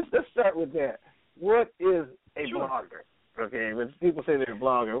let's start with that. What is a blogger? Okay, when people say they're a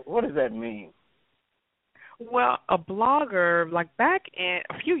blogger, what does that mean? Well, a blogger, like back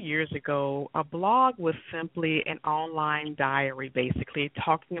a few years ago, a blog was simply an online diary, basically,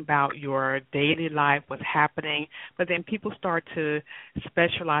 talking about your daily life, what's happening, but then people start to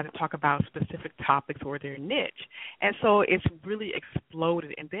specialize and talk about specific topics or their niche. And so it's really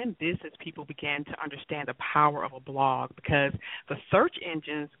exploded, and then business people began to understand the power of a blog because the search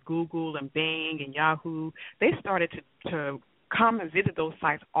engines, Google and Bing and Yahoo, they started to come and visit those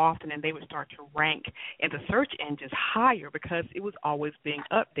sites often, and they would start to rank in the search engines higher because it was always being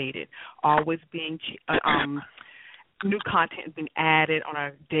updated, always being new content being added on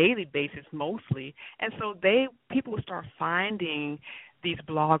a daily basis mostly. And so people would start finding these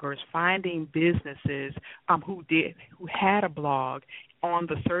bloggers, finding businesses who had a blog on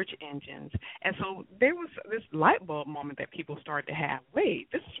the search engines. And so there was this light bulb moment that people started to have. Wait,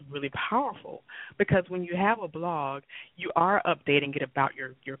 this is really powerful, because when you have a blog, you are updating it about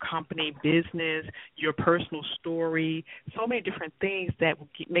your company, business, your personal story, so many different things that will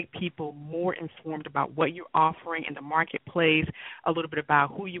make people more informed about what you're offering in the marketplace, a little bit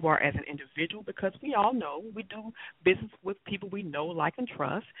about who you are as an individual, because we all know we do business with people we know, like, and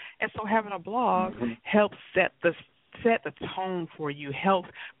trust. And so having a blog helps set the tone for you, helps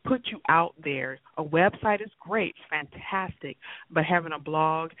put you out there. A website is great, fantastic, but having a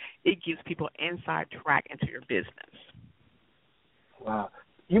blog, it gives people an inside track into your business. Wow.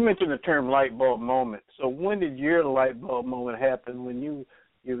 You mentioned the term light bulb moment. So when did your light bulb moment happen when you've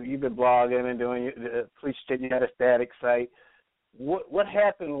been blogging and doing police station, you had a static site? What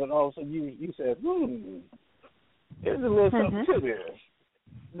happened when all of a sudden you said, there's a little something to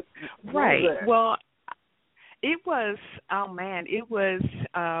this? Right. Well, it was,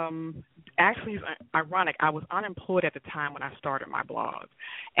 actually ironic. I was unemployed at the time when I started my blog.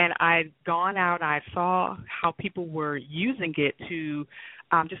 And I'd gone out and I saw how people were using it to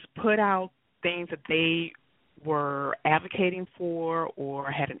just put out things that they were advocating for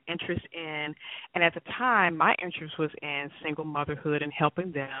or had an interest in. And at the time, my interest was in single motherhood and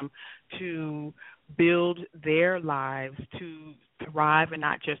helping them to build their lives to thrive and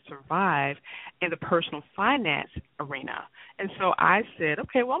not just survive in the personal finance arena. And so I said,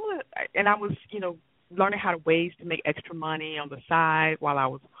 okay, well, I was, learning how to ways to make extra money on the side while I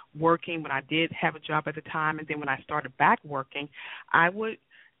was working when I did have a job at the time. And then when I started back working, I would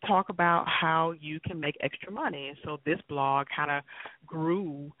talk about how you can make extra money. And so this blog kind of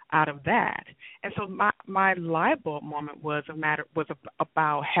grew out of that. And so my light bulb moment was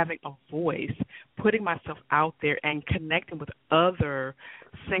about having a voice, putting myself out there and connecting with other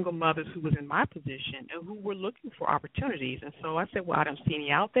single mothers who was in my position and who were looking for opportunities. And so I said, well, I don't see any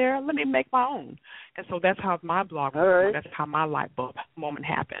out there. Let me make my own. And so that's how my blog was born. That's how my light bulb moment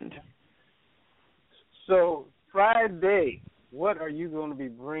happened. So Friday, what are you going to be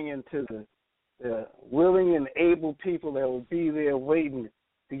bringing to the willing and able people that will be there waiting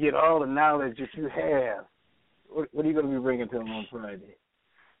to get all the knowledge that you have? What are you going to be bringing to them on Friday?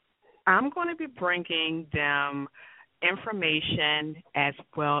 I'm going to be bringing them information as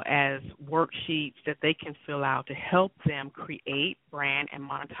well as worksheets that they can fill out to help them create, brand, and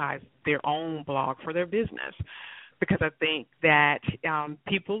monetize their own blog for their business. Because I think that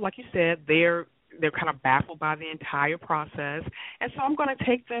people, like you said, they're kind of baffled by the entire process. And so I'm going to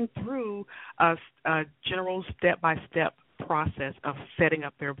take them through a general step-by-step process of setting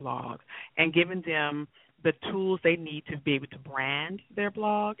up their blog and giving them the tools they need to be able to brand their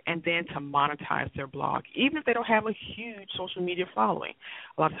blog and then to monetize their blog, even if they don't have a huge social media following.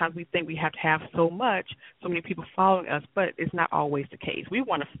 A lot of times we think we have to have so many people following us, but it's not always the case. We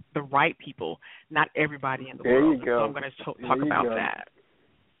want the right people, not everybody in the world. You go. So I'm going to talk about that.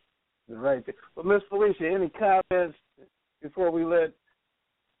 Right. Well, Miss Felicia, any comments before we let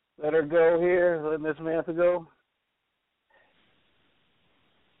her go here, let Miss Samantha go?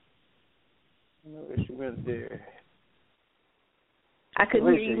 No, she went there. I couldn't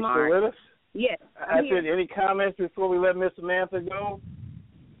Felicia, hear you, You Marc. still with us? Yes. I said, any comments before we let Miss Samantha go?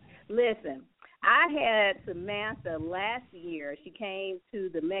 Listen, I had Samantha last year. She came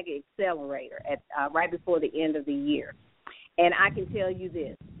to the Mega Accelerator at right before the end of the year. And I can tell you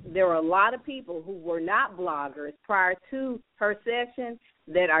this, there were a lot of people who were not bloggers prior to her session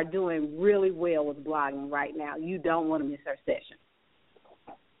that are doing really well with blogging right now. You don't want to miss her session.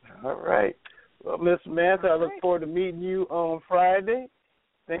 All right. Well, Miss Samantha, I look forward to meeting you on Friday.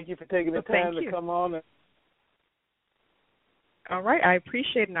 Thank you for taking the time to come on. All right. I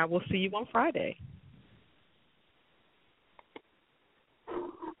appreciate it, and I will see you on Friday.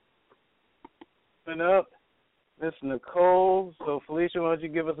 Coming up, Miss Nicole. So, Felicia, why don't you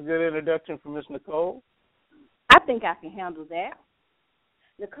give us a good introduction for Miss Nicole? I think I can handle that.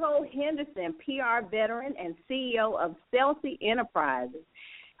 Nicole Henderson, PR veteran and CEO of Celsi Enterprises.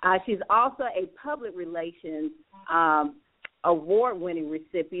 She's also a public relations award-winning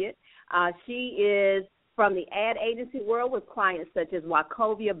recipient. She is from the ad agency world with clients such as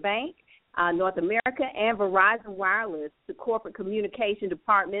Wachovia Bank, North America, and Verizon Wireless, the corporate communication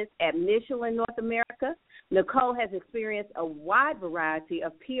departments at Michelin North America. Nicole has experienced a wide variety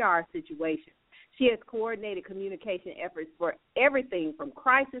of PR situations. She has coordinated communication efforts for everything from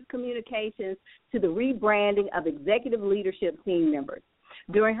crisis communications to the rebranding of executive leadership team members.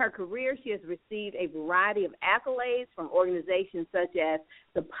 During her career, she has received a variety of accolades from organizations such as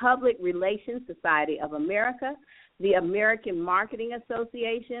the Public Relations Society of America, the American Marketing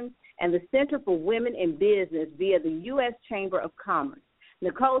Association, and the Center for Women in Business via the U.S. Chamber of Commerce.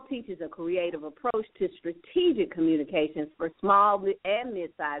 Nicole teaches a creative approach to strategic communications for small and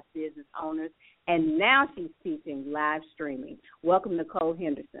mid-sized business owners, and now she's teaching live streaming. Welcome, Nicole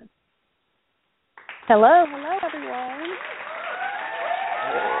Henderson. Hello, everyone.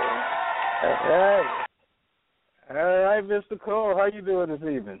 All right, Miss Nicole, how you doing this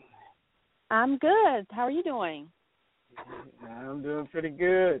evening? I'm good. How are you doing? I'm doing pretty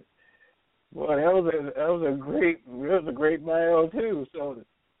good. Boy, that was a great bio too. So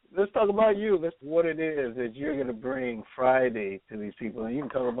let's talk about you. What it is that you're going to bring Friday to these people, and you can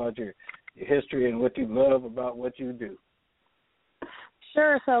talk about your history and what you love about what you do.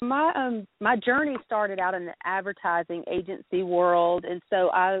 Sure. So my journey started out in the advertising agency world, and so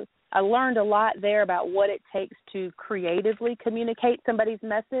I learned a lot there about what it takes to creatively communicate somebody's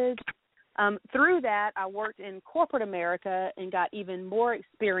message. Through that, I worked in corporate America and got even more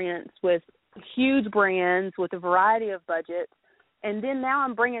experience with huge brands with a variety of budgets. And then now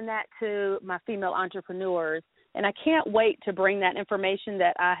I'm bringing that to my female entrepreneurs. And I can't wait to bring that information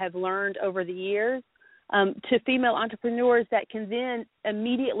that I have learned over the years to female entrepreneurs that can then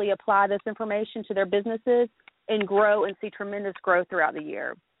immediately apply this information to their businesses and grow and see tremendous growth throughout the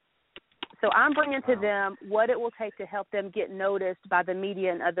year. So I'm bringing to them what it will take to help them get noticed by the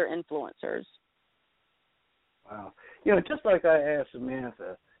media and other influencers. Wow. Just like I asked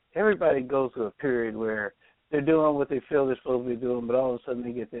Samantha, everybody goes through a period where they're doing what they feel they're supposed to be doing, but all of a sudden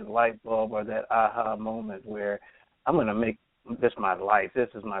they get that light bulb or that aha moment where I'm going to make this my life. This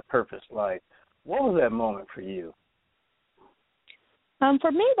is my purpose life. What was that moment for you?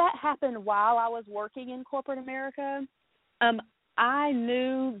 For me, that happened while I was working in corporate America. I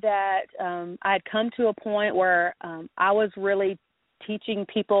knew that I had come to a point where I was really teaching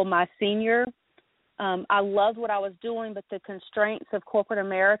people my senior. I loved what I was doing, but the constraints of corporate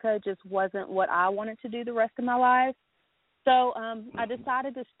America just wasn't what I wanted to do the rest of my life. So I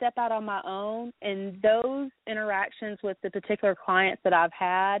decided to step out on my own, and those interactions with the particular clients that I've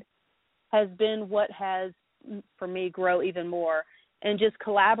had has been what has, for me, grow even more. And just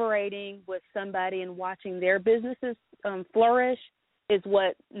collaborating with somebody and watching their businesses flourish is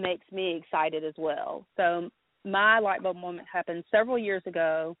what makes me excited as well. So my light bulb moment happened several years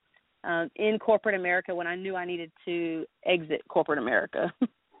ago in corporate America when I knew I needed to exit corporate America.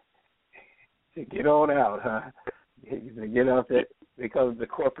 To get on out, huh? To get off that, because the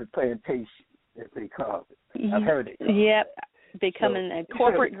corporate plantation, as they call it. I've heard it. Yep, becoming a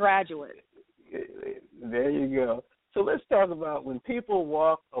corporate graduate. There you go. So let's talk about when people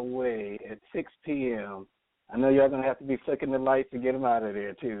walk away at 6 p.m. I know y'all going to have to be flicking the lights to get them out of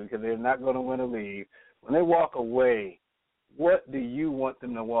there, too, because they're not going to want to leave. When they walk away, what do you want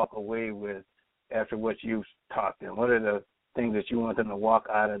them to walk away with after what you've taught them? What are the things that you want them to walk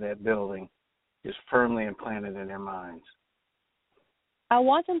out of that building just firmly implanted in their minds? I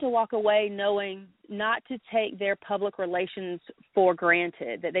want them to walk away knowing not to take their public relations for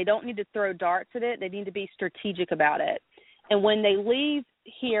granted, that they don't need to throw darts at it. They need to be strategic about it. And when they leave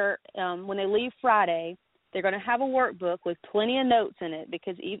here, when they leave Friday, they're going to have a workbook with plenty of notes in it,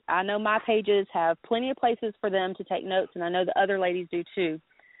 because I know my pages have plenty of places for them to take notes, and I know the other ladies do too.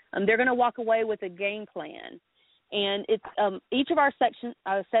 They're going to walk away with a game plan. And it's each of our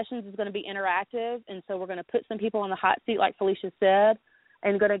sessions is going to be interactive, and so we're going to put some people on the hot seat, like Felicia said,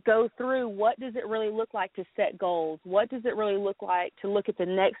 and going to go through what does it really look like to set goals? What does it really look like to look at the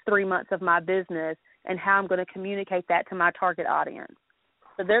next 3 months of my business and how I'm going to communicate that to my target audience?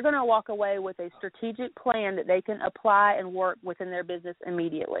 So they're going to walk away with a strategic plan that they can apply and work within their business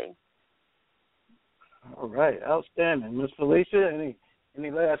immediately. All right, outstanding. Ms. Felicia,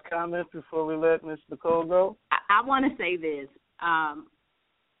 any last comments before we let Ms. Nicole go? I want to say this.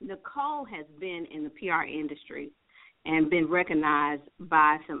 Nicole has been in the PR industry and been recognized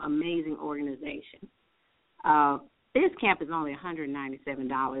by some amazing organizations. This camp is only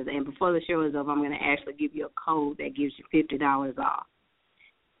 $197, and before the show is over, I'm going to actually give you a code that gives you $50 off.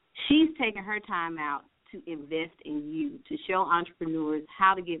 She's taken her time out to invest in you, to show entrepreneurs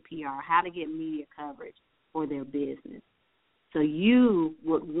how to get PR, how to get media coverage for their business. So you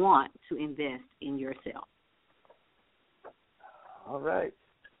would want to invest in yourself. All right.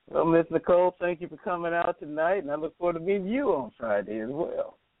 Well, Ms. Nicole, thank you for coming out tonight, and I look forward to meeting you on Friday as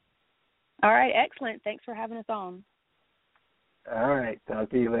well. All right, excellent. Thanks for having us on. All right, talk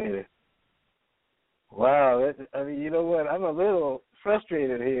to you later. Wow, you know what? I'm a little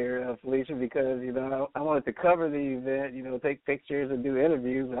frustrated here, Felicia, because, I wanted to cover the event, take pictures and do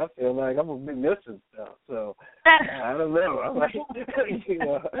interviews, and I feel like I'm going to be missing stuff. So, I don't know. I'm like,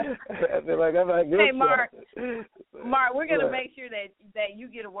 I feel like I'm not good. Hey, Mark, we're going to make sure that you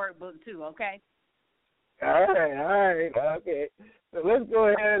get a workbook too, okay? All right, okay. So let's go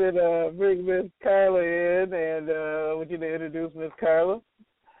ahead and bring Miss Carla in, and I want you to introduce Miss Carla.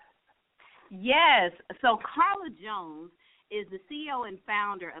 Yes. So Carla Jones is the CEO and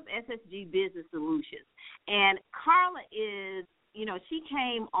founder of SSG Business Solutions. And Carla is,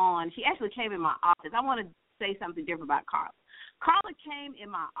 she actually came in my office. I want to say something different about Carla. Carla came in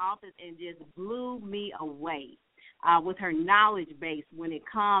my office and just blew me away with her knowledge base when it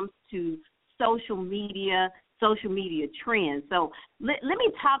comes to social media trends. So let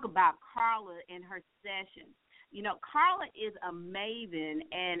me talk about Carla and her session. Carla is a maven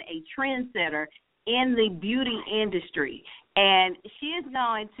and a trendsetter in the beauty industry, and she is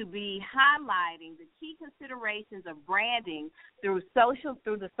going to be highlighting the key considerations of branding through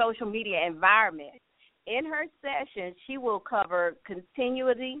the social media environment. In her session, she will cover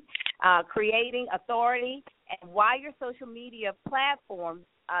continuity, creating authority, and why your social media platform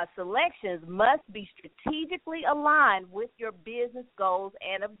selections must be strategically aligned with your business goals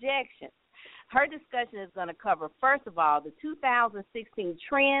and objectives. Her discussion is going to cover, first of all, the 2016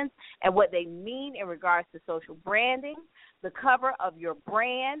 trends and what they mean in regards to social branding, the cover of your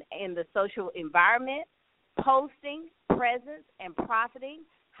brand in the social environment, posting, presence, and profiting,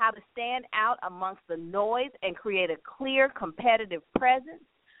 how to stand out amongst the noise and create a clear competitive presence,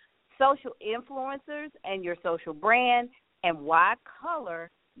 social influencers and your social brand, and why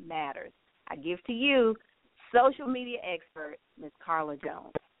color matters. I give to you social media expert, Ms. Carla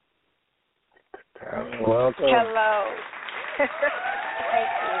Jones. Welcome. Hello. Thank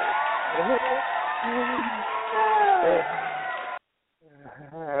you.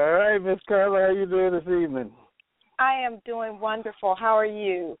 All right, Miss Carla, how you doing this evening? I am doing wonderful. How are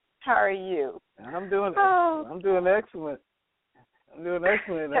you? I'm doing excellent.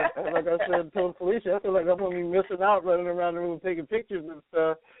 Like I said, told Felicia, I feel like I'm going to be missing out running around the room taking pictures and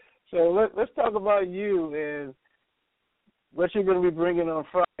stuff. So let's talk about you and what you're going to be bringing on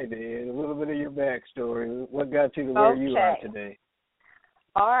Friday and a little bit of your backstory. What got you to where you are today?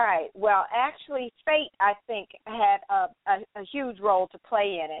 All right. Well, actually, fate, I think, had a huge role to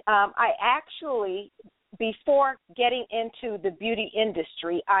play in it. I actually, before getting into the beauty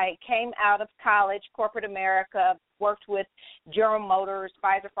industry, I came out of college, corporate America, worked with General Motors,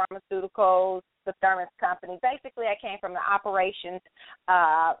 Pfizer Pharmaceuticals, the Thermos Company. Basically, I came from the operations,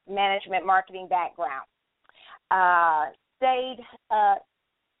 management, marketing background. Stayed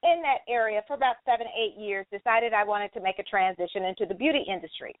in that area for about 7 to 8 years, decided I wanted to make a transition into the beauty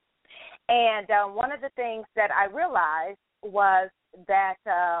industry. And one of the things that I realized was that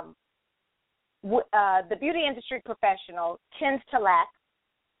the beauty industry professional tends to lack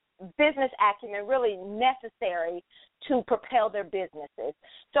business acumen really necessary to propel their businesses.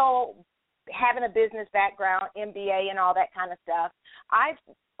 So having a business background, MBA and all that kind of stuff, I've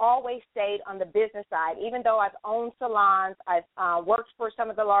always stayed on the business side. Even though I've owned salons, I've worked for some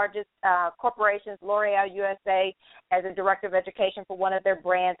of the largest corporations, L'Oreal USA, as a director of education for one of their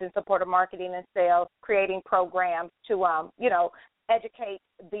brands in support of marketing and sales, creating programs to, educate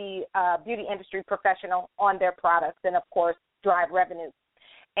the beauty industry professional on their products and, of course, drive revenue.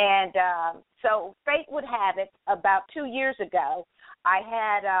 And so fate would have it, about 2 years ago, I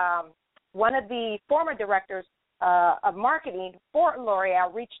had one of the former directors of marketing for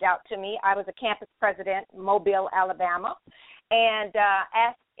L'Oreal reached out to me. I was a campus president in Mobile, Alabama, and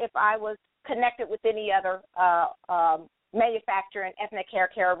asked if I was connected with any other manufacturer in ethnic hair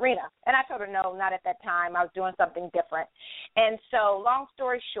care arena. And I told her no, not at that time. I was doing something different. And so long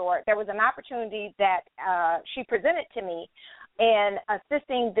story short, there was an opportunity that she presented to me in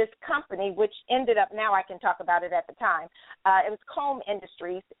assisting this company, which ended up, now I can talk about it at the time. It was Comb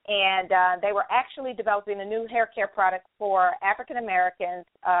Industries, and they were actually developing a new hair care product for African Americans,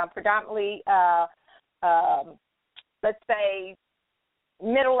 predominantly, let's say,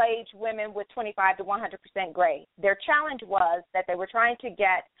 middle-aged women with 25 to 100% gray. Their challenge was that they were trying to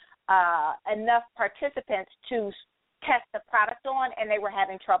get enough participants to test the product on, and they were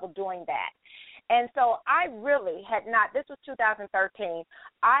having trouble doing that. And so I really had not, this was 2013,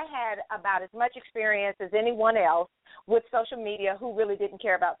 I had about as much experience as anyone else with social media who really didn't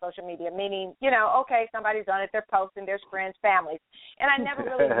care about social media, meaning, okay, somebody's on it, they're posting, there's friends, families. And I never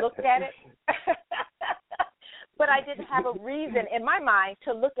really looked at it. But I didn't have a reason in my mind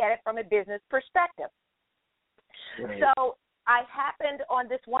to look at it from a business perspective. Right. So I happened on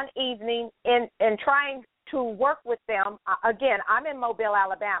this one evening in trying to work with them. Again, I'm in Mobile,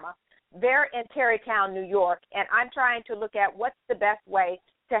 Alabama. They're in Tarrytown, New York, and I'm trying to look at what's the best way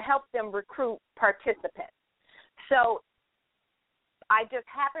to help them recruit participants. So I just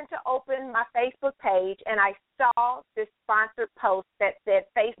happened to open my Facebook page, and I saw this sponsored post that said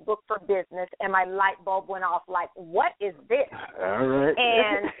Facebook for Business, and my light bulb went off like, what is this? All right.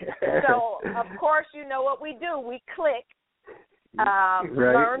 And so, of course, you know what we do. We click,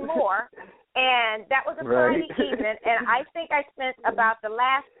 learn more, and that was a Friday evening, and I think I spent about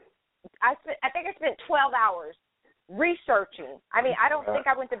I spent 12 hours researching. I mean, I don't think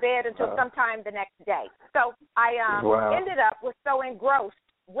I went to bed until sometime the next day. So I ended up was so engrossed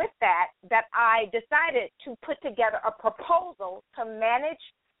with that I decided to put together a proposal to manage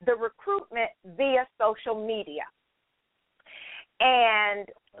the recruitment via social media. And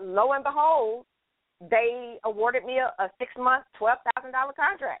lo and behold, they awarded me a 6-month, $12,000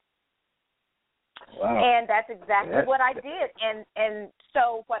 contract. Wow. And that's exactly what I did. And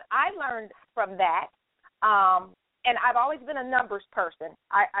so what I learned from that, and I've always been a numbers person.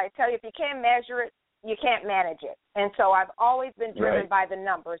 I tell you, if you can't measure it, you can't manage it. And so I've always been driven by the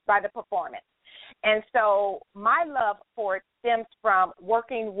numbers, by the performance. And so my love for it stems from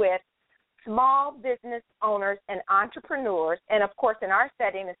working with small business owners and entrepreneurs, and, of course, in our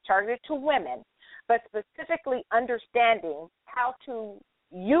setting, it's targeted to women, but specifically understanding how to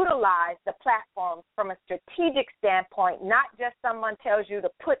utilize the platforms from a strategic standpoint, not just someone tells you to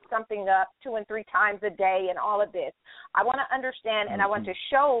put something up 2 and 3 times a day and all of this. I want to understand and I want to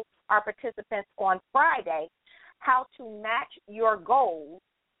show our participants on Friday how to match your goals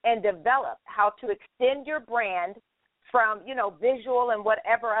and develop how to extend your brand from, visual and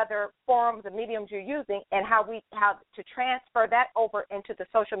whatever other forms and mediums you're using, and how to transfer that over into the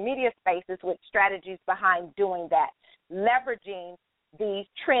social media spaces with strategies behind doing that, leveraging the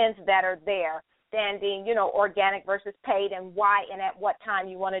trends that are there, standing, organic versus paid, and why and at what time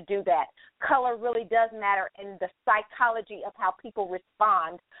you want to do that. Color really does matter in the psychology of how people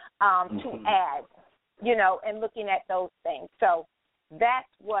respond to ads, and looking at those things. So that's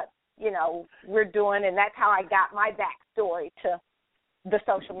what, we're doing, and that's how I got my backstory to the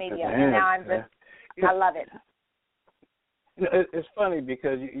social media. And now I'm just, I love it. It's funny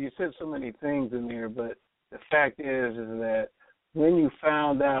because you said so many things in there, but the fact is that when you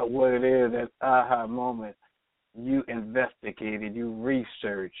found out what it is, that aha moment, you investigated, you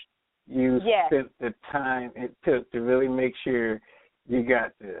researched, you spent the time it took to really make sure you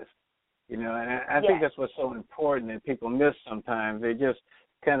got this. And I think that's what's so important that people miss sometimes. They just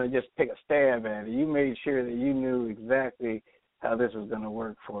kind of just take a stab at it. You made sure that you knew exactly how this was going to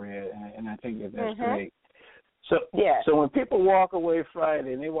work for you, and I think that's great. So when people walk away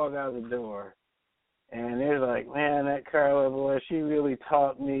Friday and they walk out the door, and they're like, man, that Carla boy, she really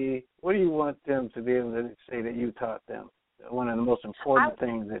taught me. What do you want them to be able to say that you taught them? One of the most important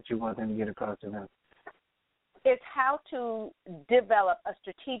things that you want them to get across to them? It's how to develop a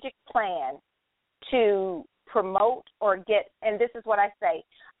strategic plan to promote or get, and this is what I say,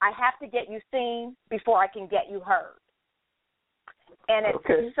 I have to get you seen before I can get you heard. And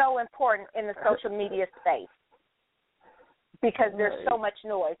it's so important in the social media space because there's so much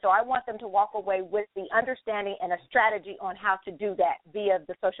noise. So I want them to walk away with the understanding and a strategy on how to do that via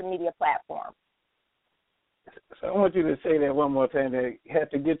the social media platform. So I want you to say that one more time. They have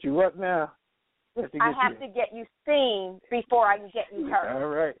to get you up now? I have to get you seen before I can get you heard. All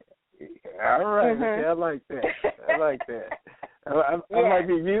right. Mm-hmm. Okay, I like that. I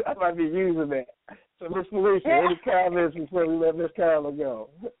might be using that. So, Miss Felicia, any comments before we let Miss Carla go?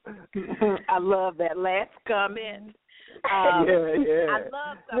 I love that last comment. Yeah. I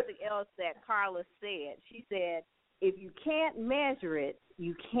love something else that Carla said. She said, if you can't measure it,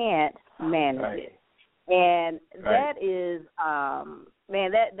 you can't manage it. And that is,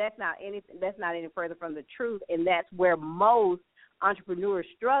 that's not any further from the truth, and that's where most entrepreneurs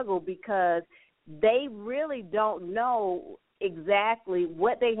struggle because they really don't know exactly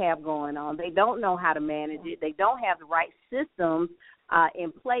what they have going on. They don't know how to manage it. They don't have the right systems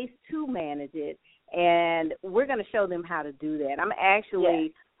in place to manage it, and we're going to show them how to do that. I'm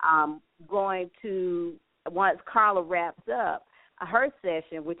actually going to, once Carla wraps up her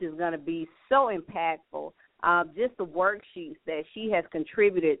session, which is going to be so impactful, just the worksheets that she has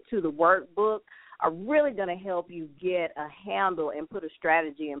contributed to the workbook are really going to help you get a handle and put a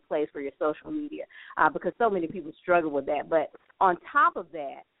strategy in place for your social media because so many people struggle with that. But on top of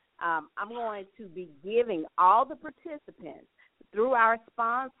that, I'm going to be giving all the participants through our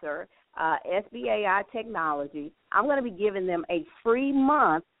sponsor, SBAI Technology, I'm going to be giving them a free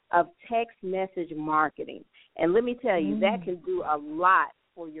month of text message marketing. And let me tell you, that can do a lot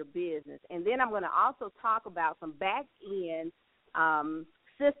for your business. And then I'm going to also talk about some back-end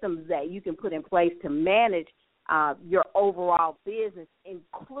systems that you can put in place to manage your overall business,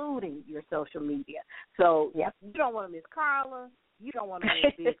 including your social media. So you don't want to miss Carla. You don't want to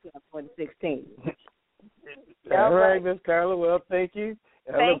miss BizCamp 2016. All right, Miss Carla. Well, thank you.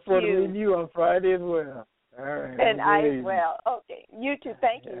 I look forward to meeting you on Friday as well. All right. And I as well. Okay. You too.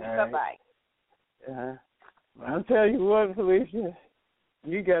 Thank you. Right. Bye-bye. I'll tell you what, Felicia,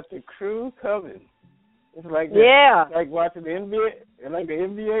 you got the crew covered. It's like that. It's like watching the NBA, like the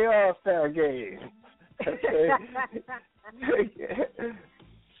NBA All-Star game.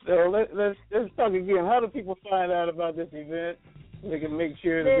 So let's talk again. How do people find out about this event so they can make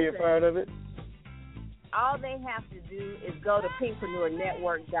sure to be a part of it? All they have to do is go to PINKpreneur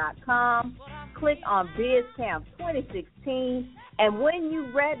Network.com, click on BizCamp 2016, and when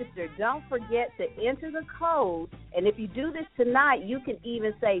you register, don't forget to enter the code. And if you do this tonight, you can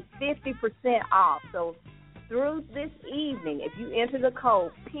even save 50% off. So through this evening, if you enter the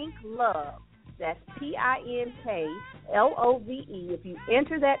code PINKLOVE, that's PINKLOVE, if you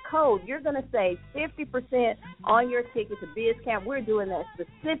enter that code, you're going to save 50% on your ticket to BizCamp. We're doing that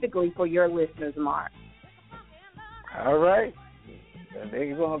specifically for your listeners, Marc. All right.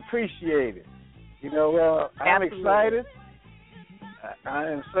 They're going to appreciate it. You know, well, I'm excited. I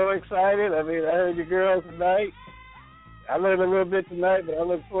am so excited. I mean, I heard your girls tonight. I learned a little bit tonight, but I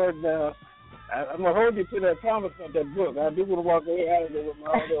look forward now. I'm going to hold you to that promise of that book. I do want to walk away out of there with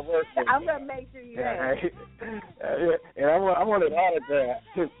my own little work. I'm going to make sure you have it. And I want an autograph.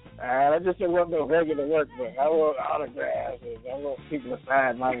 I just don't want no regular workbook. I want autographs. I want people to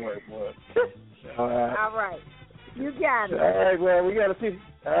sign my workbook. All right. You got it. All right, well, we got to see.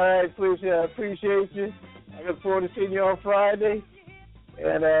 All right, Felicia, I appreciate you. I look forward to seeing you on Friday.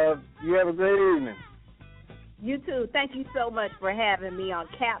 And you have a great evening. You too. Thank you so much for having me on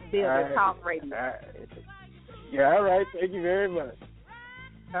CAPBuilder Talk Radio. Yeah, all right. Thank you very much.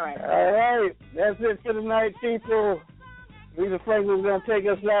 All right. All right. That's it for tonight, people. Lisa Franklin's going to take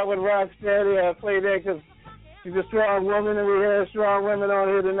us out with Rocksteady. I play that because she's a strong woman, and we have strong women on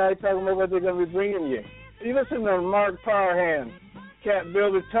here tonight talking about what they're going to be bringing you. You listen to Marc Parham,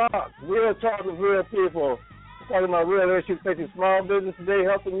 CAPBuilder Talk, real talk with real people, talking about real issues facing small business today,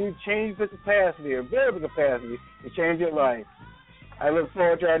 helping you change the capacity or build the capacity to change your life. I look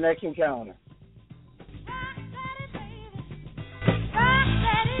forward to our next encounter.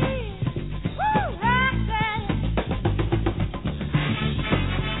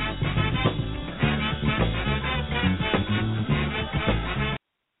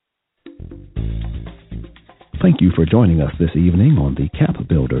 Thank you for joining us this evening on the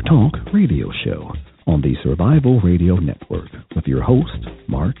CAPBuilder Talk radio show on the Survival Radio Network with your host,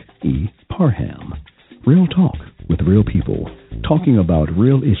 Marc E. Parham. Real talk with real people, talking about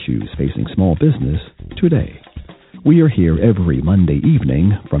real issues facing small business today. We are here every Monday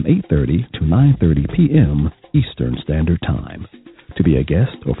evening from 8:30 to 9:30 p.m. Eastern Standard Time. To be a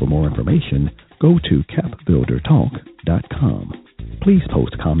guest or for more information, go to CAPBuilderTalk.com. Please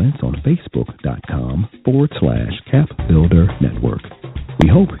post comments on Facebook.com/CAPBuilder Network. We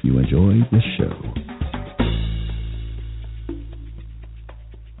hope you enjoy this show.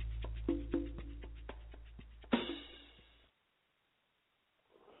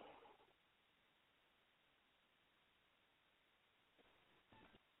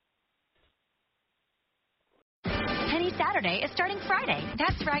 Saturday is starting Friday.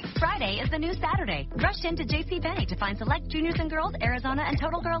 That's right, Friday is the new Saturday. Rush into JCPenney to find select juniors and girls, Arizona, and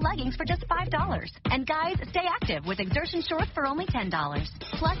Total Girl leggings for just $5. And guys, stay active with exertion shorts for only $10.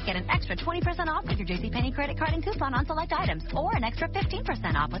 Plus, get an extra 20% off with your JCPenney credit card and coupon on select items, or an extra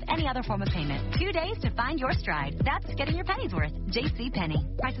 15% off with any other form of payment. 2 days to find your stride. That's getting your pennies worth.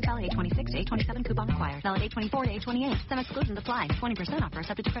 JCPenney. Prices valid 8/26 to 8/27. Coupon required. Valid 8/24 to 8/28. Some exclusions apply. 20% offer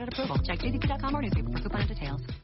subject to credit approval. Check jcp.com or newspaper for coupon details.